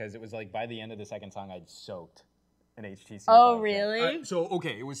 because it was like by the end of the second song, I'd soaked an HTC. Oh, really?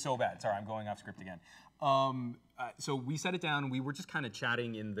 Okay, it was so bad. Sorry, I'm going off script again. So we set it down. We were just kind of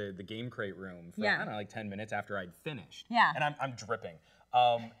chatting in the game crate room for, I don't know, like 10 minutes after I'd finished. Yeah. And I'm dripping.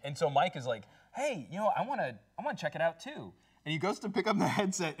 And so Mike is like, hey, you know, I want to check it out too. And he goes to pick up the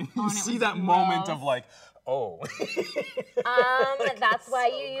headset, and you see that moment of like, oh. That's why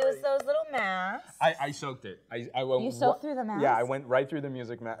you use those little masks. I soaked it. I went. You soaked through the mask? Yeah, I went right through the the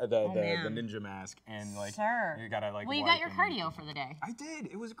ninja mask, and like, sure. You gotta like. Well, you got your cardio for the day. I did.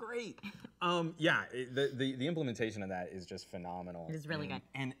 It was great. The implementation of that is just phenomenal. It is really good.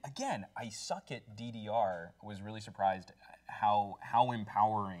 And again, I suck at DDR. Was really surprised how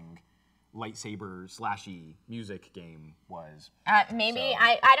empowering lightsaber slashy music game was. Maybe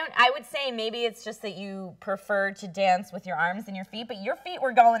I would say maybe it's just that you prefer to dance with your arms than your feet, but your feet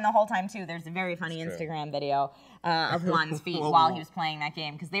were going the whole time too. There's a very funny Instagram video of Juan's feet while he was playing that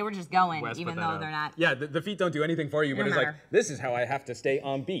game, because they were just going, even though they're not. Yeah, the feet don't do anything for you, but it's like, this is how I have to stay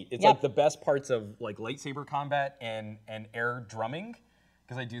on beat. It's like the best parts of like lightsaber combat and air drumming.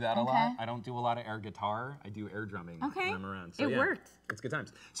 Because I do that a lot. I don't do a lot of air guitar. I do air drumming when I'm around. So, it worked. It's good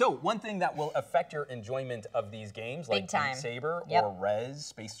times. So one thing that will affect your enjoyment of these games, like Beat Saber or Rez,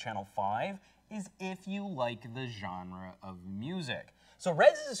 Space Channel 5, is if you like the genre of music. So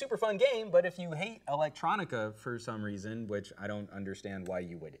Rez is a super fun game, but if you hate electronica for some reason, which I don't understand why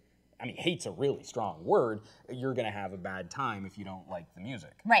you would, I mean, hate's a really strong word, you're gonna have a bad time if you don't like the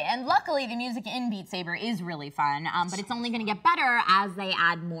music. Right, and luckily the music in Beat Saber is really fun, but it's only gonna get better as they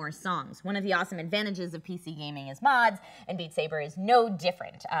add more songs. One of the awesome advantages of PC gaming is mods, and Beat Saber is no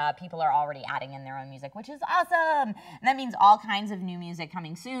different. People are already adding in their own music, which is awesome. And that means all kinds of new music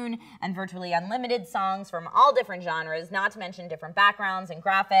coming soon, and virtually unlimited songs from all different genres, not to mention different backgrounds and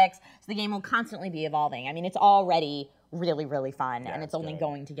graphics, so the game will constantly be evolving. I mean, it's already really, really fun, and it's only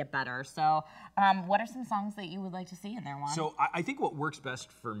going to get better. So what are some songs that you would like to see in there, Juan? So I think what works best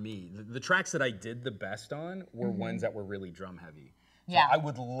for me, the tracks that I did the best on were ones that were really drum heavy. So I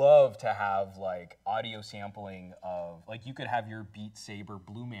would love to have like audio sampling of, like you could have your Beat Saber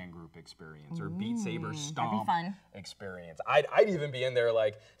Blue Man Group experience or Beat Saber Stomp experience. I'd even be in there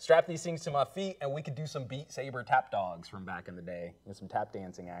like, strap these things to my feet and we could do some Beat Saber tap dogs from back in the day. With some tap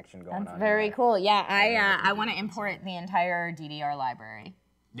dancing action going on. That's very cool. Yeah, I want to import the entire DDR library.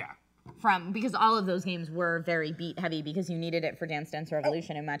 Yeah. Because all of those games were very beat heavy because you needed it for Dance Dance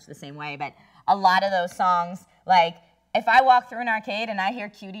Revolution in much the same way. But a lot of those songs, like, if I walk through an arcade and I hear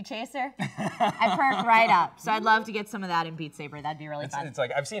Cutie Chaser, I perk right up. So I'd love to get some of that in Beat Saber. That'd be really fun. It's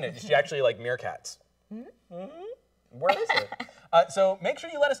like, I've seen it. She actually like meerkats. Where is it? So make sure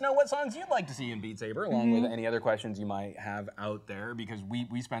you let us know what songs you'd like to see in Beat Saber, along with any other questions you might have out there, because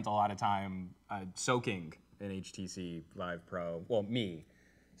we spent a lot of time soaking in HTC Vive Pro. Well, me.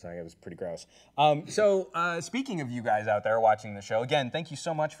 Sorry, it was pretty gross. Speaking of you guys out there watching the show, again, thank you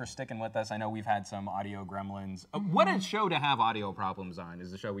so much for sticking with us. I know we've had some audio gremlins. What a show to have audio problems on, is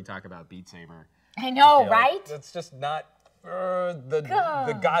the show we talk about Beat Saber. I know, right? It's just not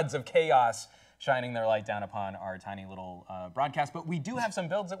the gods of chaos shining their light down upon our tiny little broadcast. But we do have some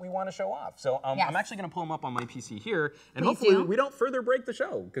builds that we want to show off. So I'm actually going to pull them up on my PC here, and hopefully we don't further break the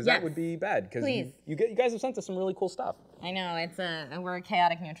show, because that would be bad. Because you guys have sent us some really cool stuff. I know, we're a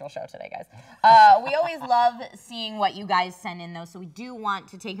chaotic neutral show today, guys. We always love seeing what you guys send in, though, so we do want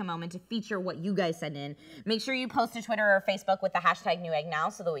to take a moment to feature what you guys send in. Make sure you post to Twitter or Facebook with the hashtag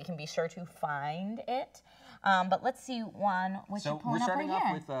Newegg so that we can be sure to find it. But let's see, Juan, what you're pulling up right here.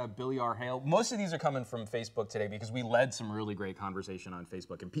 So we're starting off with Billy R. Hale. Most of these are coming from Facebook today because we led some really great conversation on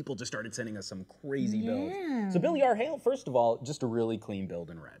Facebook, and people just started sending us some crazy builds. So Billy R. Hale, first of all, just a really clean build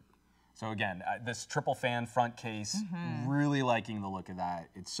in red. So again, this triple fan front case, really liking the look of that.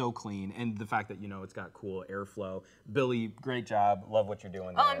 It's so clean, and the fact that, it's got cool airflow. Billy, great job. Love what you're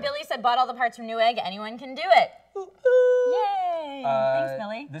doing there. Oh, and Billy said, bought all the parts from Newegg. Anyone can do it. Yay! Thanks,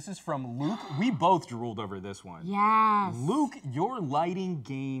 Billy. This is from Luke. We both drooled over this one. Yes. Luke, your lighting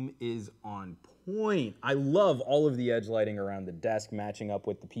game is on point. I love all of the edge lighting around the desk matching up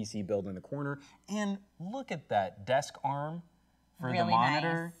with the PC build in the corner. And look at that desk arm for the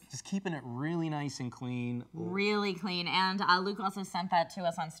monitor. Nice. Just keeping it really nice and clean. Really clean. And Luke also sent that to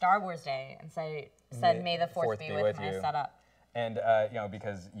us on Star Wars Day and said, may the 4th be with my setup. And you know,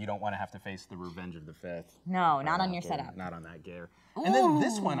 because you don't want to have to face the Revenge of the Fifth. No, not on your setup. Not on that gear. And then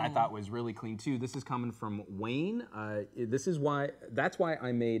this one I thought was really clean too. This is coming from Wayne. That's why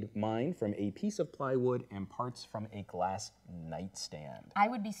I made mine from a piece of plywood and parts from a glass nightstand. I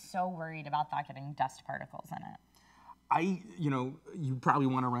would be so worried about that getting dust particles in it. You probably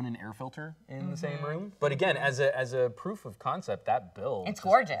want to run an air filter in the same room. But again, as a proof of concept, that build it's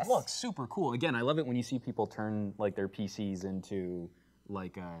gorgeous. Looks super cool. Again, I love it when you see people turn like their PCs into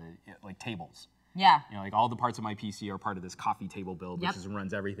like tables. Yeah. You know, like all the parts of my PC are part of this coffee table build, which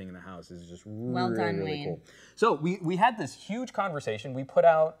runs everything in the house. It's just really cool. So we had this huge conversation. We put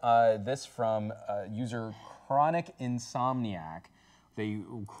out this from user Chronic Insomniac. The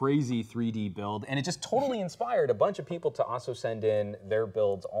crazy 3D build, and it just totally inspired a bunch of people to also send in their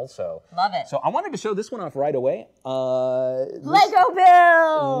builds also. Love it. So I wanted to show this one off right away. Lego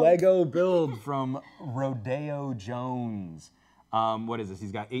build! Lego build from Rodeo Jones. What is this?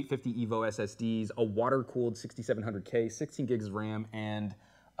 He's got 850 EVO SSDs, a water-cooled 6700K, 16 gigs of RAM, and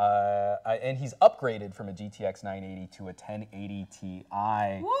he's upgraded from a GTX 980 to a 1080 Ti.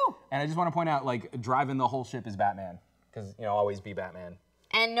 Woo! And I just want to point out, like, driving the whole ship is Batman. Because, you know, always be Batman.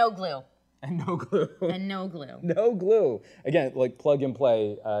 And no glue. And no glue. And no glue. No glue. Again, like plug and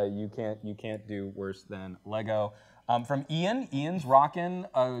play, you can't do worse than Lego. From Ian, Ian's rocking,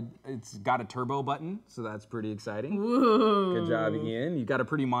 it's got a turbo button, so that's pretty exciting. Ooh. Good job, Ian. You got a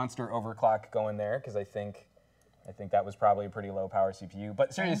pretty monster overclock going there, because I think that was probably a pretty low power CPU.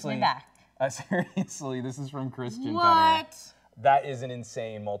 But seriously, seriously, this is from Christian Penner. That is an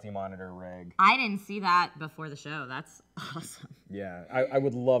insane multi-monitor rig. I didn't see that before the show. That's awesome. Yeah, I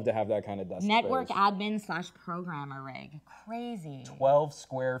would love to have that kind of desk Network space. admin / programmer rig. Crazy. 12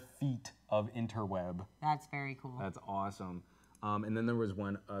 square feet of interweb. That's very cool. That's awesome. And then there was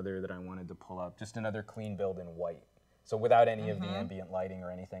one other that I wanted to pull up. Just another clean build in white. So without any of the ambient lighting or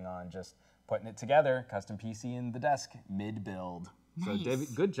anything on, just putting it together. Custom PC in the desk, mid-build. Nice. So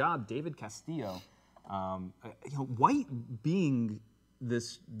David, good job, David Castillo. White being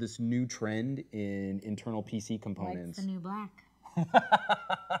this new trend in internal PC components. White's the new black.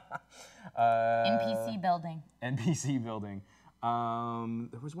 In PC building. And PC building.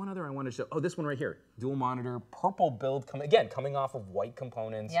 There was one other I wanted to show. Oh, this one right here. Dual monitor, purple build, coming off of white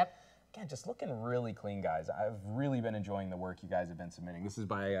components. Yep. Again, just looking really clean, guys. I've really been enjoying the work you guys have been submitting. This is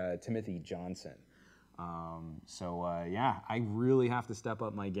by Timothy Johnson. Yeah, I really have to step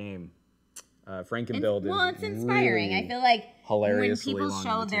up my game. Frankenbuild well, it's inspiring. Really I feel like when people long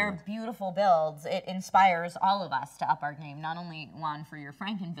show in the their tooth. beautiful builds, it inspires all of us to up our game. Not only Juan for your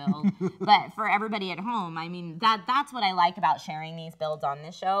Frankenbuild, but for everybody at home. I mean, that's what I like about sharing these builds on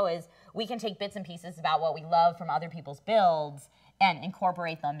this show is we can take bits and pieces about what we love from other people's builds and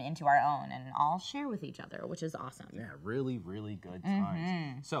incorporate them into our own and all share with each other, which is awesome. Yeah, really, really good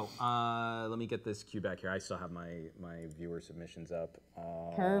times. So let me get this cue back here. I still have my viewer submissions up.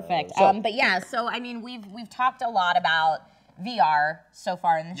 Perfect. But yeah, so I mean, we've talked a lot about VR so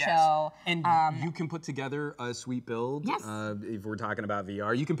far in the show. And you can put together a sweet build. Yes. If we're talking about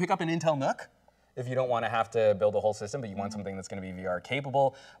VR, you can pick up an Intel NUC if you don't want to have to build a whole system, but you want something that's going to be VR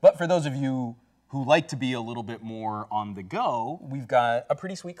capable. But for those of you who like to be a little bit more on the go, we've got a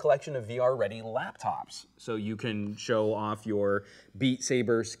pretty sweet collection of VR-ready laptops. So you can show off your Beat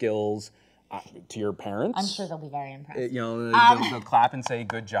Saber skills to your parents. I'm sure they'll be very impressed. They'll clap and say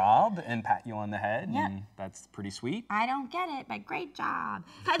good job and pat you on the head. Yep. And that's pretty sweet. I don't get it, but great job.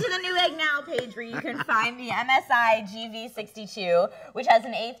 Head to the Newegg Now page where you can find the MSI GV62, which has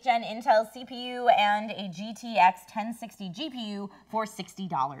an 8th gen Intel CPU and a GTX 1060 GPU for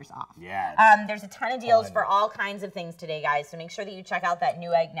 $60 off. Yeah. There's a ton of deals for all kinds of things today, guys, so make sure that you check out that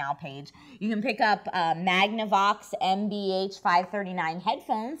Newegg Now page. You can pick up Magnavox MBH539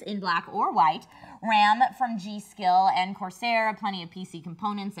 headphones in black or white, RAM from G-Skill and Corsair, plenty of PC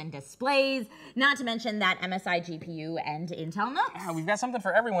components and displays, not to mention that MSI GPU and Intel NUCs. Yeah, we've got something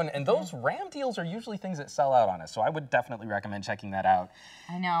for everyone, and those RAM deals are usually things that sell out on us, so I would definitely recommend checking that out.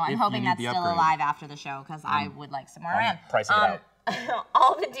 I know, I'm hoping that's still alive after the show, because I would like some more RAM. Pricing it out.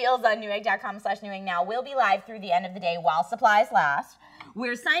 All the deals on Newegg.com/Newegg Now will be live through the end of the day while supplies last.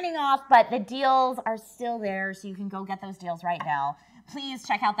 We're signing off, but the deals are still there, so you can go get those deals right now. Please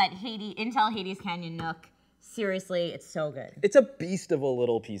check out that Intel Hades Canyon NUC. Seriously, it's so good. It's a beast of a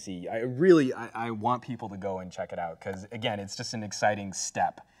little PC. I want people to go and check it out because, again, it's just an exciting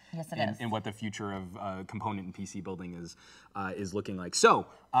step Yes, it is. In what the future of component and PC building is looking like. So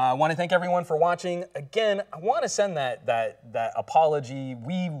I want to thank everyone for watching. Again, I want to send that apology.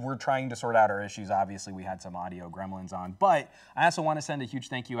 We were trying to sort out our issues. Obviously, we had some audio gremlins on, but I also want to send a huge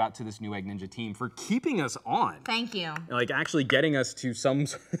thank you out to this Newegg Ninja team for keeping us on. Thank you. Like actually getting us to some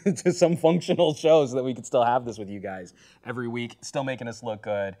functional shows so that we could still have this with you guys every week, still making us look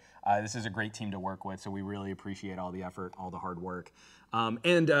good. This is a great team to work with, so we really appreciate all the effort, all the hard work.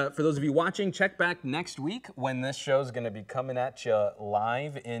 And for those of you watching, check back next week when this show is going to be coming at you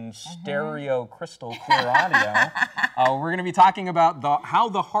live in stereo crystal clear audio. We're going to be talking about how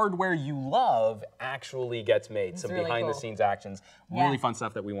the hardware you love actually gets made. Some really behind-the-scenes actions. Yeah. Really fun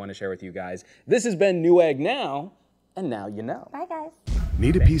stuff that we want to share with you guys. This has been Newegg Now, and now you know. Bye, guys.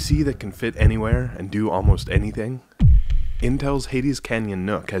 Need a PC that can fit anywhere and do almost anything? Intel's Hades Canyon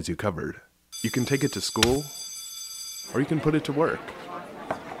NUC has you covered. You can take it to school, or you can put it to work.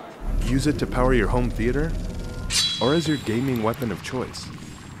 Use it to power your home theater, or as your gaming weapon of choice.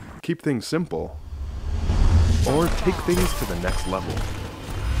 Keep things simple, or take things to the next level.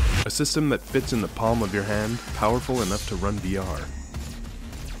 A system that fits in the palm of your hand, powerful enough to run VR.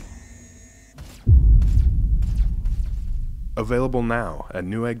 Available now at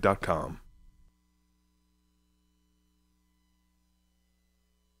Newegg.com.